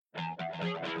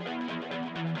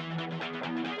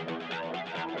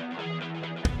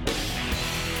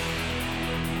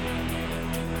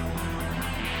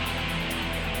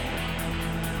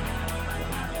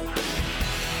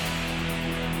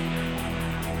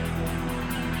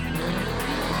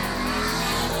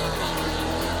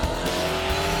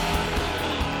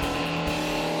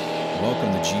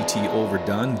Welcome to GT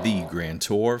Overdone, the Grand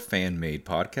Tour fan-made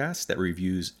podcast that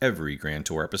reviews every Grand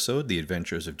Tour episode, the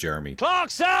adventures of Jeremy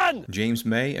Clarkson, James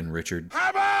May, and Richard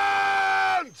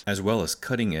Hammond, as well as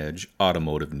cutting-edge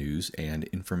automotive news and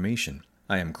information.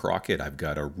 I am Crockett. I've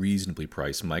got a reasonably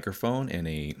priced microphone and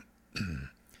a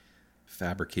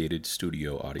fabricated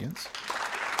studio audience.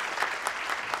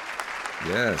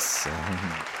 Yes.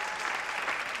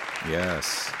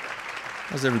 Yes.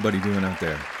 How's everybody doing out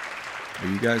there? Are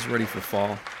you guys ready for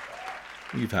fall?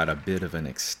 We've had a bit of an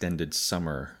extended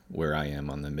summer where I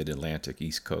am on the mid-Atlantic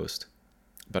East Coast.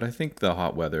 But I think the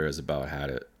hot weather has about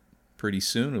had it. Pretty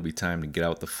soon it'll be time to get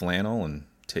out the flannel and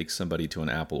take somebody to an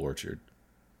apple orchard.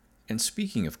 And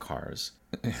speaking of cars,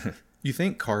 you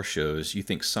think car shows, you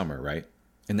think summer, right?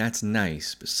 And that's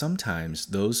nice, but sometimes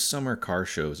those summer car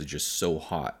shows are just so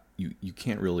hot, you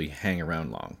can't really hang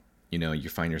around long. You know, you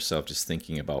find yourself just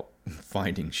thinking about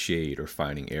finding shade or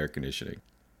finding air conditioning.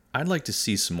 I'd like to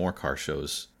see some more car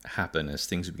shows happen as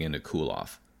things begin to cool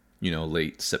off. You know,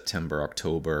 late September,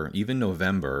 October, even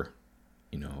November,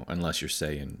 you know, unless you're,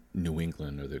 say, in New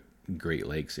England or the Great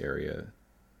Lakes area.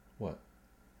 What?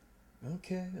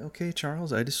 Okay,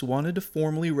 Charles. I just wanted to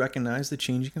formally recognize the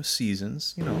changing of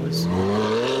seasons. You know, it's...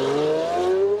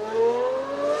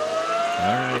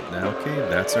 Alright, okay,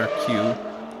 that's our cue.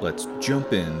 Let's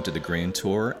jump into the Grand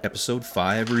Tour Episode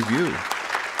 5 review.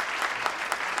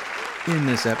 In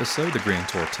this episode, the Grand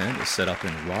Tour tent is set up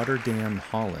in Rotterdam,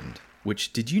 Holland.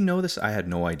 Which, did you know this? I had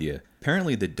no idea.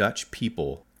 Apparently the Dutch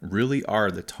people really are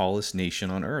the tallest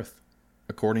nation on Earth.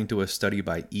 According to a study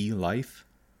by eLife.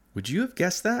 Would you have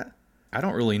guessed that? I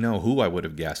don't really know who I would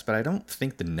have guessed, but I don't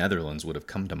think the Netherlands would have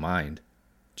come to mind.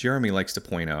 Jeremy likes to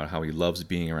point out how he loves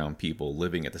being around people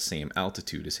living at the same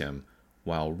altitude as him,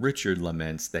 while Richard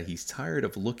laments that he's tired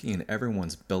of looking at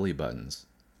everyone's belly buttons.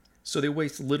 So they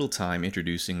waste little time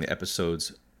introducing the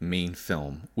episode's main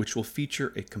film, which will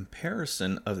feature a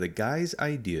comparison of the guys'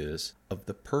 ideas of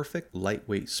the perfect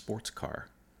lightweight sports car.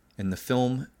 And the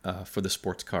film for the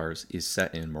sports cars is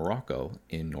set in Morocco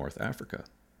in North Africa.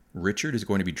 Richard is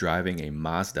going to be driving a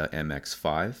Mazda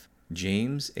MX-5,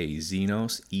 James a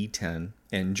Xenos E10,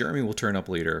 and Jeremy will turn up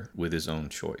later with his own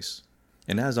choice.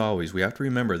 And as always, we have to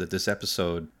remember that this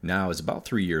episode now is about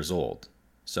 3 years old.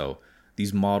 So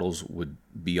these models would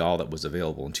be all that was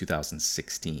available in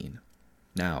 2016.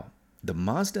 Now, the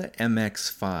Mazda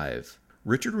MX-5,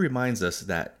 Richard reminds us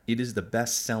that it is the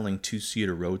best-selling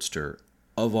two-seater roadster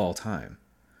of all time.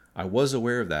 I was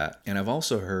aware of that, and I've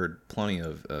also heard plenty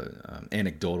of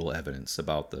anecdotal evidence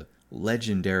about the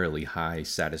legendarily high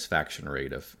satisfaction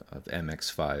rate of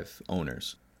MX-5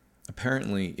 owners.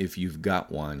 Apparently, if you've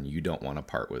got one, you don't want to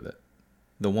part with it.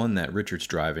 The one that Richard's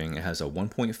driving has a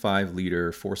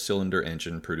 1.5-liter four-cylinder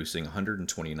engine producing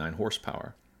 129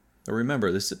 horsepower. But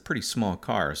remember, this is a pretty small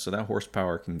car, so that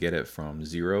horsepower can get it from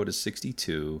 0 to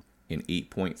 62 in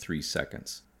 8.3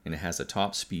 seconds, and it has a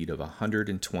top speed of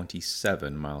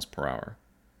 127 miles per hour.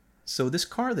 So this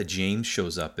car that James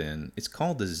shows up in, it's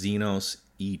called the Xenos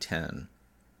E10,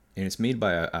 and it's made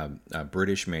by a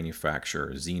British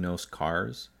manufacturer, Xenos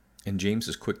Cars. And James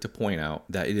is quick to point out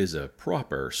that it is a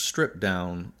proper,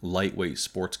 stripped-down, lightweight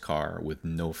sports car with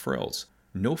no frills.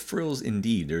 No frills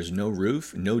indeed. There's no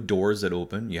roof, no doors that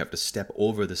open. You have to step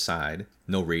over the side.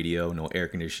 No radio, no air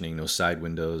conditioning, no side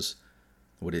windows.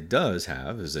 What it does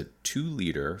have is a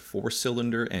 2-liter,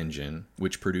 four-cylinder engine,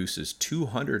 which produces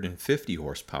 250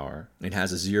 horsepower. It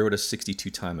has a 0 to 62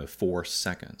 time of 4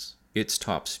 seconds. Its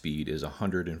top speed is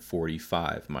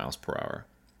 145 miles per hour.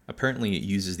 Apparently it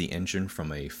uses the engine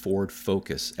from a Ford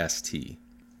Focus ST.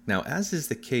 Now, as is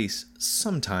the case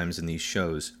sometimes in these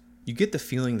shows, you get the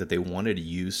feeling that they wanted to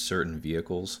use certain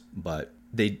vehicles, but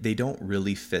they don't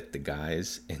really fit the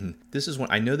guys. And this is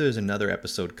when I know there's another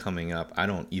episode coming up. I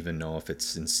don't even know if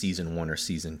it's in season 1 or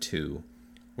season 2,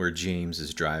 where James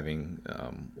is driving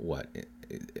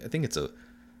I think it's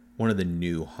one of the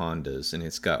new Hondas, and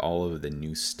it's got all of the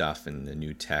new stuff and the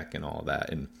new tech and all that.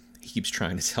 And he keeps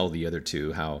trying to tell the other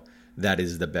two how that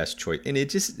is the best choice. And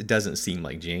it just doesn't seem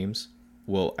like James.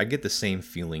 Well, I get the same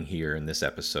feeling here in this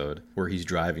episode where he's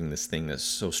driving this thing that's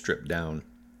so stripped down.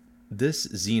 This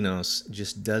Xenos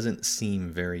just doesn't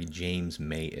seem very James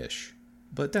May-ish.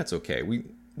 But that's okay.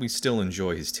 We still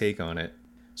enjoy his take on it.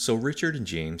 So Richard and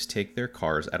James take their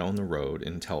cars out on the road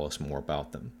and tell us more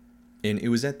about them. And it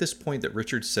was at this point that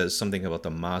Richard says something about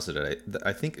the Mazda that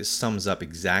I think sums up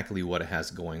exactly what it has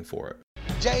going for it.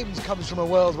 James comes from a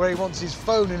world where he wants his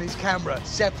phone and his camera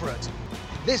separate.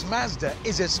 This Mazda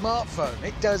is a smartphone.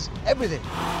 It does everything.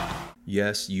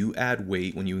 Yes, you add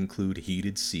weight when you include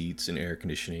heated seats and air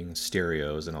conditioning and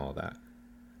stereos and all that.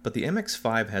 But the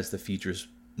MX-5 has the features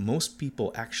most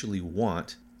people actually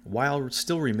want while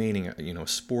still remaining a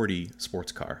sporty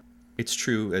sports car. It's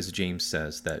true, as James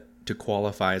says, that to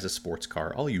qualify as a sports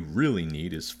car, all you really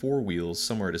need is 4 wheels,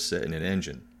 somewhere to sit, and an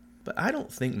engine. But I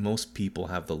don't think most people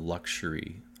have the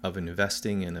luxury of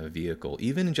investing in a vehicle,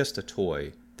 even in just a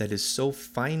toy, that is so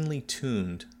finely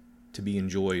tuned to be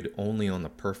enjoyed only on the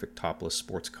perfect topless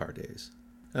sports car days.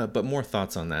 But more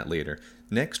thoughts on that later.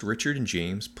 Next, Richard and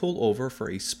James pull over for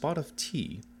a spot of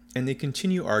tea, and they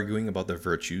continue arguing about the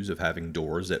virtues of having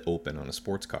doors that open on a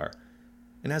sports car.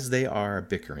 And as they are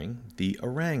bickering, the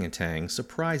orangutan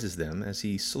surprises them as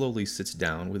he slowly sits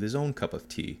down with his own cup of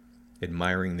tea,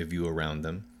 admiring the view around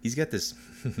them. He's got this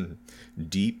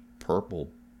deep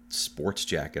purple sports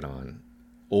jacket on,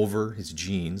 over his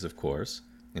jeans, of course,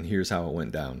 and here's how it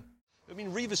went down. I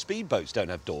mean, Riva speedboats don't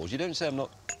have doors. You don't say I'm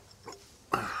not...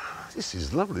 This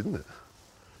is lovely, isn't it?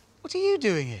 What are you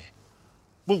doing here?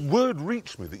 Well, word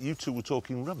reached me that you two were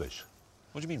talking rubbish.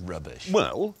 What do you mean, rubbish?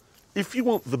 Well, if you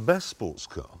want the best sports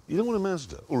car, you don't want a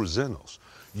Mazda or a Xenos.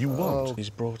 You want... He's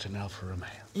brought an Alfa Romeo.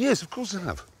 Yes, of course I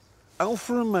have.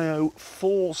 Alfa Romeo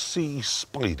 4C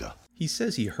Spider. He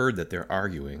says he heard that they're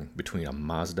arguing between a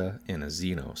Mazda and a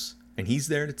Xenos, and he's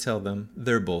there to tell them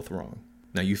they're both wrong.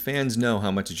 Now, you fans know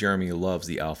how much Jeremy loves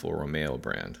the Alfa Romeo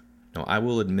brand. Now, I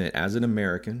will admit, as an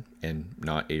American, and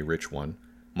not a rich one,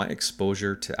 my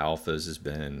exposure to Alfas has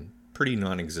been pretty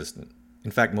non-existent.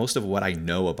 In fact, most of what I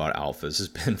know about Alfas has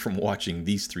been from watching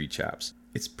these three chaps.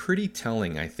 It's pretty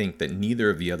telling, I think, that neither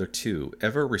of the other two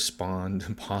ever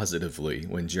respond positively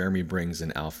when Jeremy brings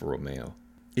an Alfa Romeo.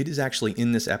 It is actually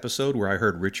in this episode where I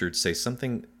heard Richard say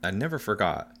something I never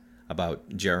forgot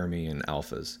about Jeremy and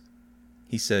Alfas.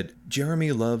 He said,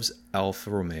 Jeremy loves Alfa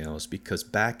Romeos because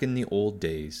back in the old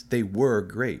days, they were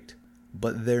great,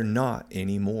 but they're not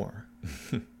anymore.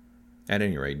 At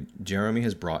any rate, Jeremy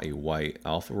has brought a white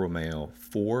Alfa Romeo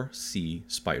 4C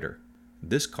Spider.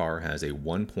 This car has a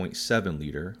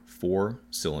 1.7-liter,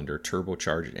 4-cylinder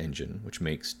turbocharged engine, which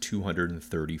makes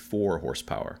 234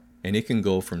 horsepower. And it can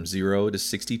go from 0 to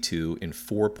 62 in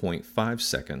 4.5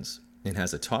 seconds and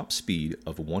has a top speed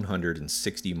of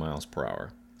 160 miles per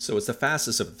hour. So it's the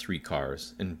fastest of the three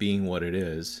cars, and being what it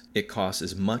is, it costs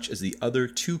as much as the other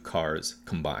two cars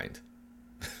combined.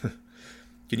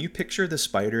 Can you picture the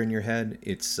Spider in your head?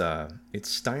 Its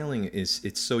styling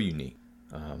it's so unique.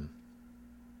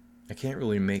 I can't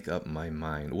really make up my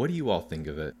mind. What do you all think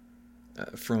of it?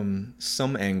 From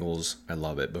some angles, I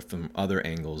love it, but from other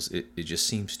angles, it just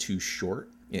seems too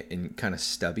short and kind of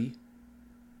stubby.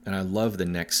 And I love the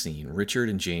next scene. Richard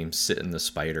and James sit in the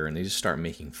Spider, and they just start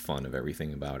making fun of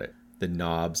everything about it. The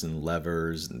knobs and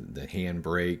levers, and the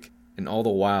handbrake. And all the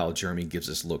while, Jeremy gives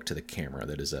this look to the camera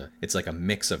that is it's like a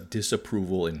mix of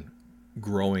disapproval and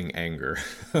growing anger.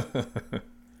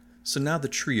 So now the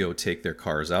trio take their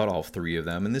cars out, all three of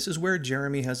them, and this is where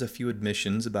Jeremy has a few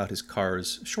admissions about his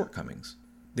car's shortcomings.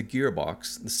 The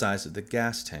gearbox, the size of the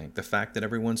gas tank, the fact that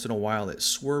every once in a while it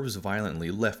swerves violently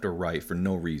left or right for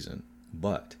no reason.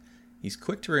 But he's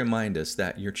quick to remind us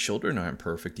that your children aren't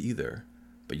perfect either,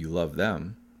 but you love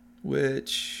them,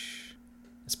 which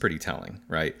is pretty telling,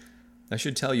 right? I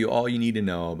should tell you all you need to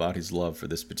know about his love for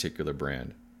this particular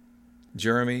brand.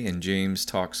 Jeremy and James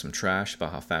talk some trash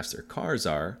about how fast their cars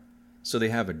are, so they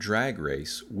have a drag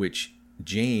race, which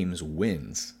James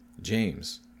wins.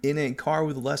 James, in a car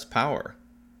with less power.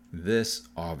 This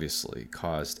obviously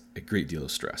caused a great deal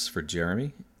of stress for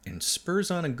Jeremy and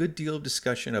spurs on a good deal of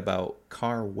discussion about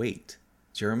car weight.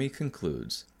 Jeremy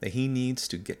concludes that he needs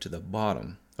to get to the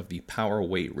bottom of the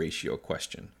power-weight ratio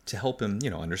question to help him,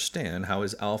 understand how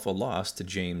his Alfa lost to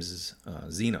James's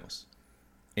Xenos.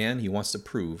 And he wants to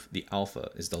prove the Alfa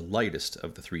is the lightest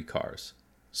of the three cars.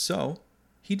 So,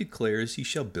 he declares he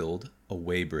shall build a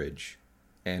weighbridge.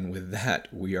 And with that,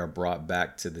 we are brought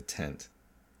back to the tent.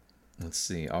 Let's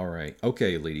see, alright.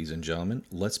 Okay, ladies and gentlemen,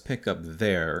 let's pick up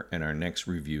there in our next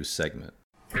review segment.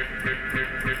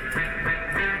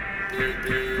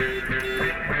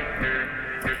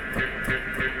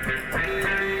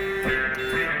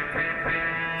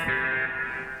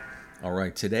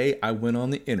 Alright, today I went on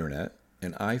the internet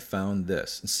and I found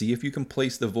this. See if you can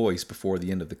place the voice before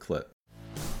the end of the clip.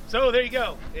 So there you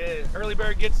go. Early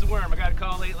bird gets the worm. I got a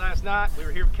call late last night. We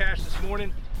were here for cash this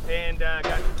morning and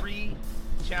got 3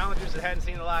 challenges that hadn't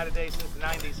seen the light of day since the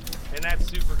 90s, and that's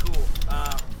super cool.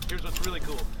 here's what's really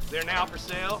cool. They're now for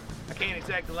sale. I can't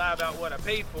exactly lie about what I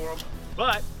paid for them,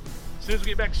 but as soon as we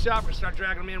get back to shop, we're going to start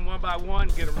dragging them in one by one,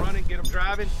 get them running, get them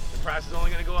driving. The price is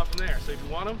only going to go up from there. So if you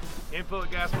want them,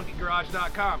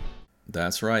 info@gasmonkeygarage.com.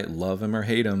 That's right, love him or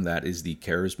hate him, that is the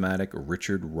charismatic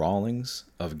Richard Rawlings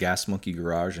of Gas Monkey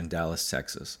Garage in Dallas,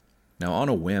 Texas. Now, on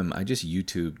a whim, I just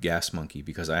YouTubed Gas Monkey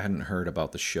because I hadn't heard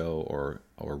about the show or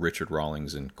Richard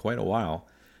Rawlings in quite a while.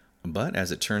 But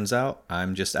as it turns out,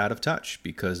 I'm just out of touch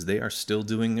because they are still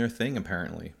doing their thing,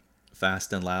 apparently.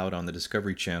 Fast and Loud on the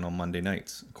Discovery Channel Monday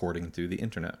nights, according to the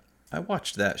internet. I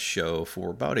watched that show for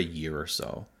about a year or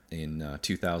so in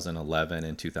 2011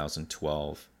 and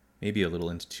 2012, maybe a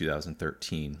little into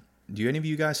 2013. Do any of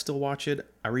you guys still watch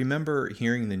it? I remember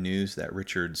hearing the news that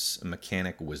Richard's a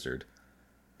mechanic wizard,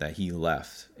 that he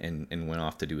left and went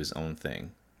off to do his own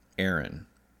thing. Aaron.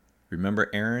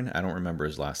 Remember Aaron? I don't remember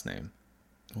his last name.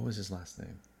 What was his last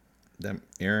name? That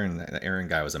Aaron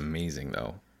guy was amazing,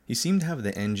 though. He seemed to have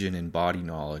the engine and body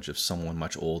knowledge of someone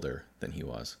much older than he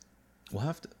was. We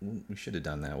should have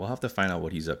done that. We'll have to find out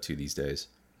what he's up to these days.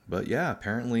 But yeah,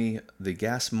 apparently the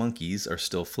Gas Monkeys are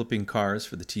still flipping cars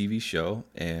for the TV show,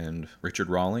 and Richard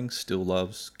Rawlings still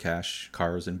loves cash,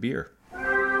 cars, and beer.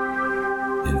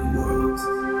 In a world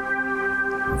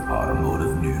of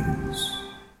automotive news.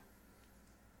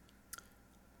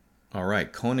 All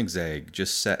right, Koenigsegg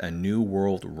just set a new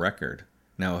world record.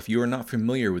 Now, if you are not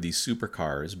familiar with these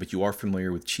supercars, but you are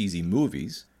familiar with cheesy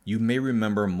movies, you may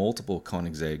remember multiple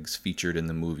Koenigsegg's featured in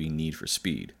the movie Need for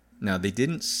Speed. Now, they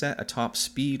didn't set a top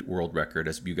speed world record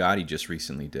as Bugatti just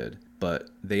recently did, but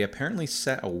they apparently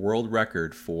set a world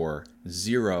record for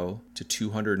 0 to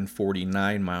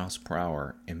 249 miles per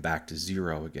hour and back to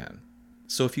 0 again.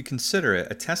 So if you consider it,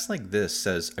 a test like this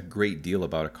says a great deal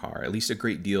about a car, at least a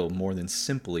great deal more than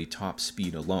simply top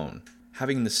speed alone.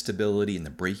 Having the stability and the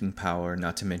braking power,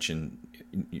 not to mention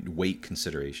weight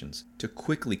considerations, to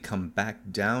quickly come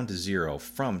back down to 0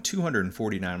 from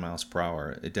 249 miles per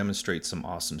hour, it demonstrates some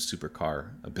awesome supercar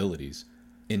abilities.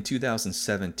 In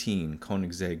 2017,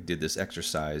 Koenigsegg did this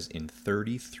exercise in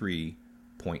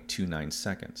 33.29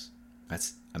 seconds.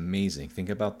 That's amazing. Think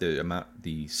about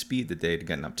the speed that they had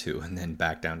gotten up to and then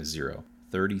back down to 0.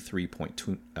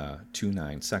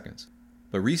 33.29 seconds.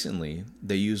 But recently,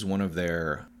 they used one of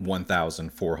their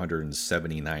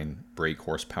 1,479 brake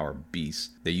horsepower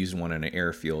beasts. They used one in an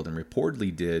airfield and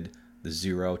reportedly did the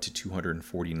 0 to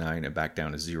 249 and back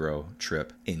down to 0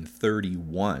 trip in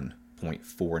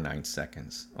 31.49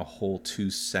 seconds. A whole 2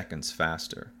 seconds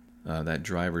faster. That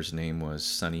driver's name was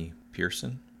Sonny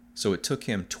Pearson. So it took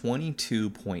him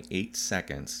 22.8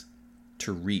 seconds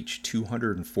to reach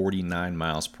 249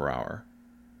 miles per hour,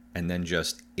 and then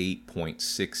just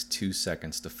 8.62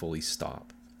 seconds to fully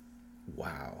stop.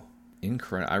 Wow.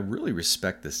 Incredible. I really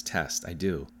respect this test. I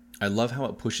do. I love how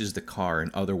it pushes the car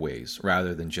in other ways,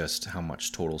 rather than just how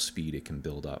much total speed it can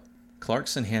build up.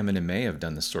 Clarkson, Hammond, and May have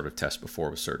done this sort of test before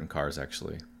with certain cars,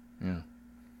 actually. Yeah.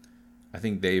 I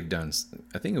think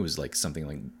it was like something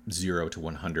like 0 to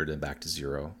 100 and back to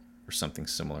 0 or something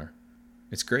similar.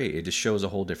 It's great. It just shows a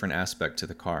whole different aspect to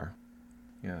the car.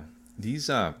 Yeah. These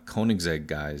Koenigsegg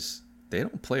guys, they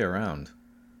don't play around.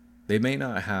 They may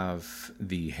not have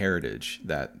the heritage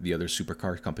that the other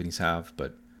supercar companies have,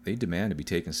 but they demand to be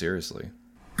taken seriously.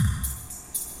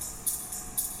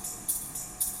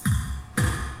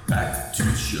 Back to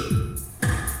the show.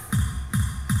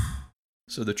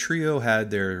 So the trio had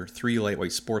their 3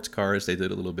 lightweight sports cars. They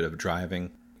did a little bit of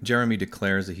driving. Jeremy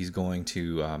declares that he's going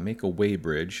to make a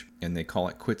weighbridge, and they call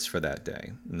it quits for that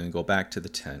day. And then go back to the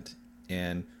tent.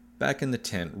 And back in the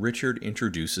tent, Richard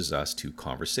introduces us to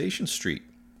Conversation Street.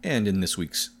 And in this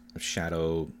week's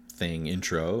Shadow Thing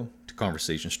intro to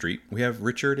Conversation Street, we have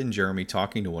Richard and Jeremy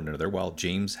talking to one another while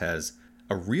James has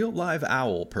a real live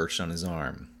owl perched on his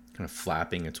arm, kind of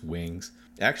flapping its wings.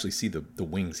 You actually see the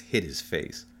wings hit his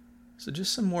face. So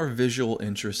just some more visual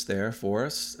interest there for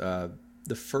us.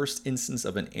 The first instance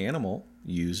of an animal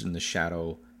used in the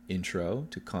Shadow intro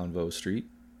to Convo Street.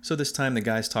 So this time the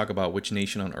guys talk about which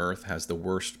nation on Earth has the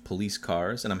worst police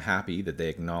cars, and I'm happy that they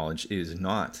acknowledge it is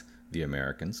not the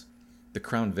Americans. The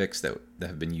Crown Vics that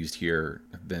have been used here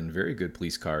have been very good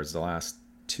police cars the last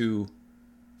 2-3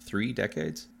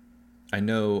 decades. I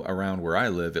know around where I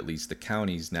live, at least, the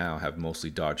counties now have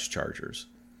mostly Dodge Chargers.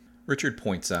 Richard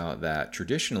points out that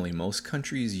traditionally most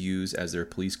countries use as their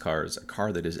police cars a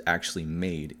car that is actually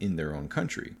made in their own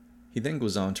country. He then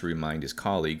goes on to remind his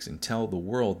colleagues and tell the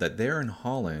world that there in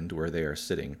Holland, where they are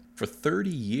sitting, for 30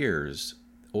 years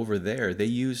over there they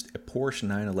used a Porsche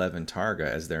 911 Targa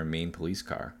as their main police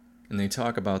car. And they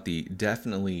talk about the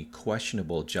definitely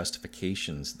questionable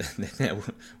justifications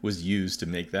that was used to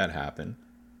make that happen.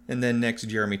 And then next,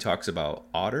 Jeremy talks about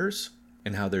otters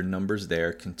and how their numbers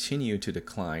there continue to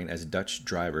decline as Dutch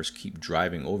drivers keep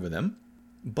driving over them,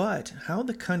 but how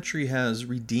the country has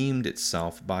redeemed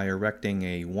itself by erecting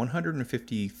a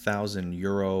 150,000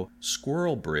 euro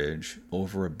squirrel bridge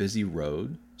over a busy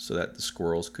road so that the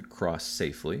squirrels could cross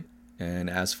safely. And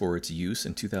as for its use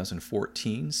in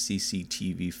 2014,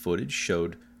 CCTV footage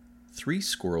showed 3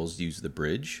 squirrels use the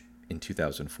bridge in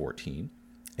 2014,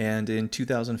 and in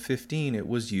 2015 it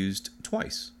was used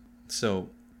twice.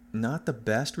 So not the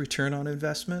best return on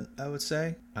investment, I would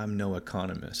say. I'm no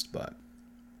economist, but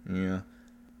yeah.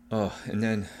 Oh, and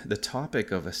then the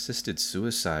topic of assisted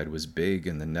suicide was big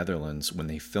in the Netherlands when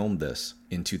they filmed this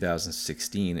in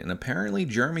 2016, and apparently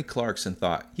Jeremy Clarkson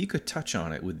thought he could touch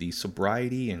on it with the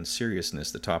sobriety and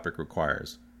seriousness the topic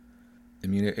requires. I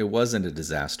mean, it wasn't a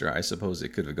disaster. I suppose it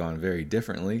could have gone very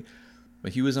differently,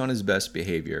 but he was on his best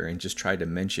behavior and just tried to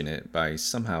mention it by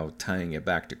somehow tying it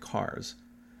back to cars.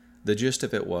 The gist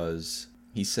of it was,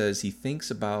 he says he thinks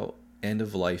about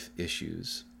end-of-life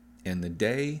issues, and the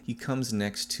day he comes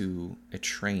next to a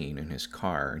train in his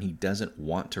car and he doesn't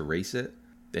want to race it,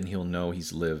 then he'll know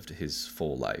he's lived his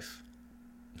full life.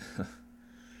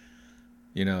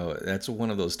 You know, that's one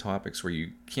of those topics where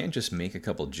you can't just make a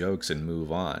couple jokes and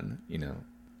move on, you know,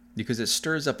 because it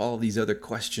stirs up all these other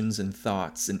questions and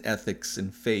thoughts and ethics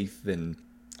and faith and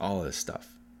all this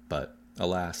stuff. But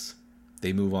alas,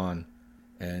 they move on.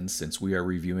 And since we are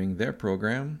reviewing their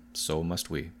program, so must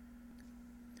we.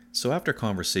 So after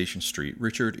Conversation Street,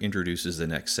 Richard introduces the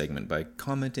next segment by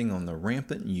commenting on the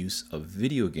rampant use of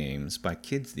video games by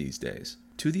kids these days,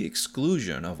 to the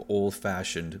exclusion of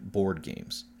old-fashioned board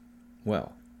games.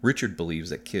 Well, Richard believes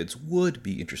that kids would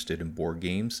be interested in board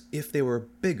games if they were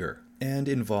bigger and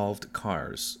involved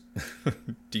cars.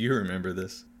 Do you remember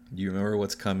this? Do you remember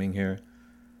what's coming here?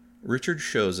 Richard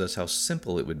shows us how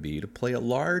simple it would be to play a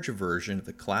large version of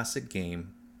the classic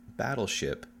game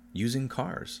Battleship using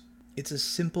cars. It's a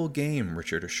simple game,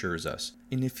 Richard assures us,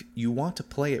 and if you want to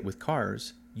play it with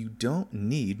cars, you don't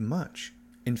need much.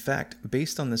 In fact,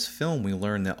 based on this film, we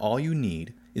learn that all you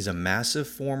need is a massive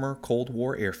former Cold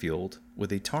War airfield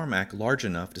with a tarmac large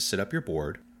enough to sit up your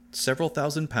board, several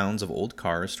thousand pounds of old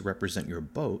cars to represent your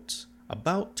boats,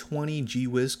 about 20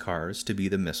 Gee-Whiz cars to be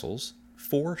the missiles,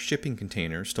 4 shipping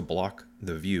containers to block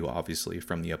the view, obviously,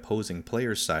 from the opposing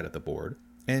player's side of the board,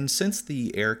 and since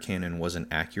the air cannon wasn't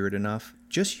accurate enough,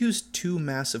 just use 2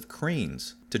 massive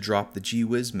cranes to drop the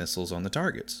Gee-Whiz missiles on the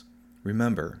targets.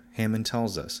 Remember, Hammond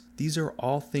tells us, these are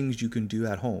all things you can do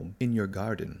at home in your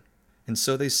garden. And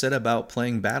so they set about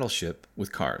playing Battleship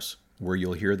with cars, where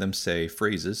you'll hear them say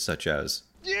phrases such as,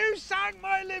 You sank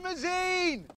my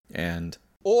limousine! And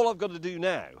All I've got to do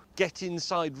now, get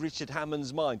inside Richard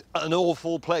Hammond's mind. An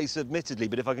awful place, admittedly,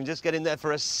 but if I can just get in there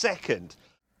for a second.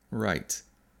 right.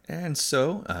 And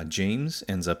so James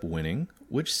ends up winning,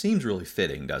 which seems really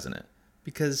fitting, doesn't it?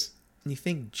 Because you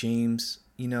think James,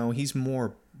 you know, he's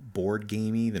more board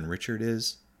gamey than Richard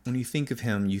is. When you think of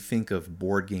him, you think of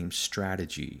board game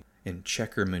strategy and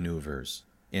checker maneuvers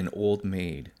and Old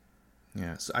Maid.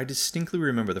 Yeah, so I distinctly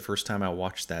remember the first time I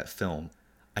watched that film.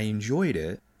 I enjoyed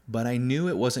it, but I knew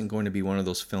it wasn't going to be one of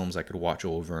those films I could watch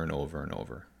over and over and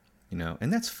over. You know,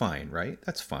 and that's fine, right?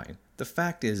 That's fine. The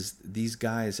fact is, these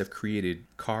guys have created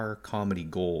car comedy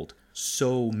gold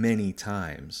so many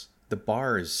times. The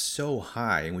bar is so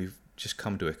high, and we've just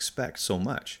come to expect so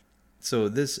much. So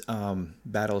this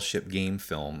Battleship game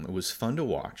film, it was fun to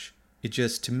watch. It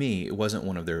just, to me, it wasn't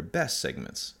one of their best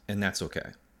segments, and that's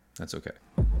okay. That's okay.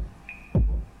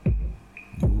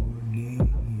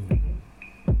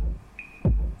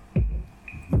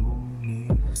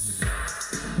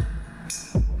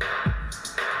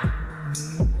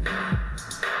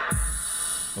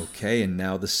 Okay, and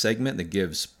now the segment that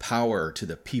gives power to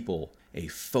the people, a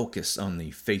focus on the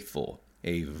faithful,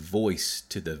 a voice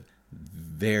to the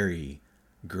very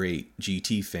great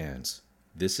GT fans.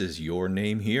 This is your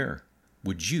name here.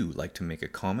 Would you like to make a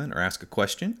comment or ask a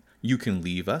question? You can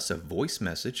leave us a voice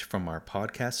message from our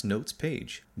podcast notes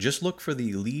page. Just look for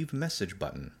the leave message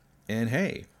button. And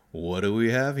hey, what do we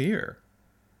have here?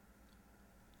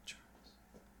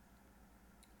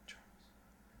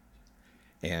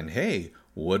 And hey,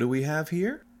 what do we have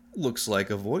here? Looks like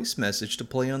a voice message to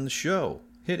play on the show.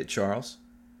 Hit it, Charles.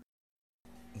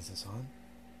 Is this on?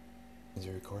 Is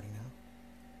it recording now?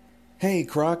 Hey,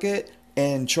 Crockett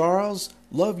and Charles,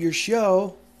 love your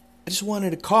show. I just wanted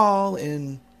to call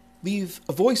and leave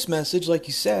a voice message like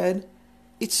you said.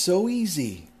 It's so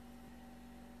easy.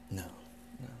 No.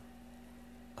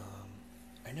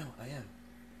 I know, I am.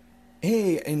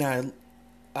 Hey, and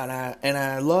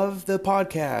I love the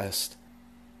podcast.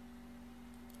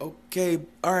 Okay,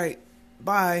 alright,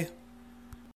 bye.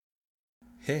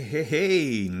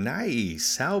 Hey,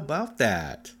 nice. How about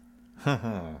that?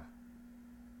 Haha.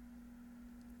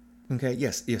 Okay,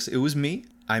 yes, it was me.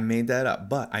 I made that up,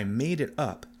 but I made it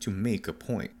up to make a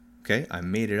point. Okay, I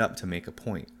made it up to make a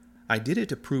point. I did it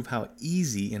to prove how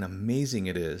easy and amazing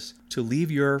it is to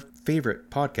leave your favorite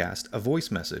podcast a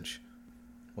voice message.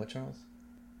 What, Charles?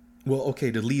 Well, okay,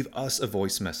 to leave us a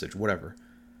voice message, whatever.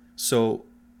 So,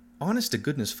 honest to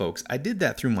goodness, folks, I did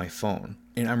that through my phone,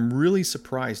 and I'm really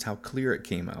surprised how clear it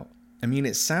came out. I mean,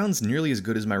 it sounds nearly as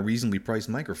good as my reasonably priced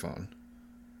microphone.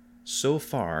 So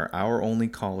far, our only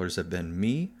callers have been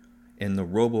me and the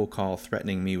robocall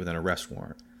threatening me with an arrest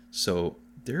warrant. So,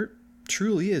 there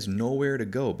truly is nowhere to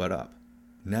go but up.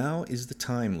 Now is the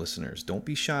time, listeners. Don't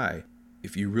be shy.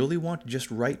 If you really want to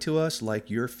just write to us like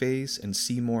Your Face and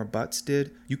Seymour Butts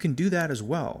did, you can do that as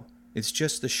well. It's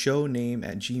just the show name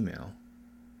at Gmail.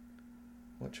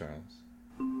 What, Charles?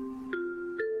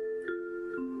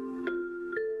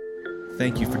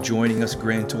 Thank you for joining us,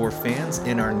 Grand Tour fans.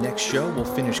 In our next show, we'll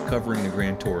finish covering the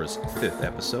Grand Tour's 5th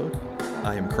episode.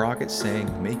 I am Crockett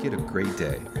saying, make it a great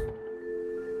day.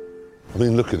 I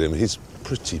mean, look at him. He's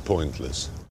pretty pointless.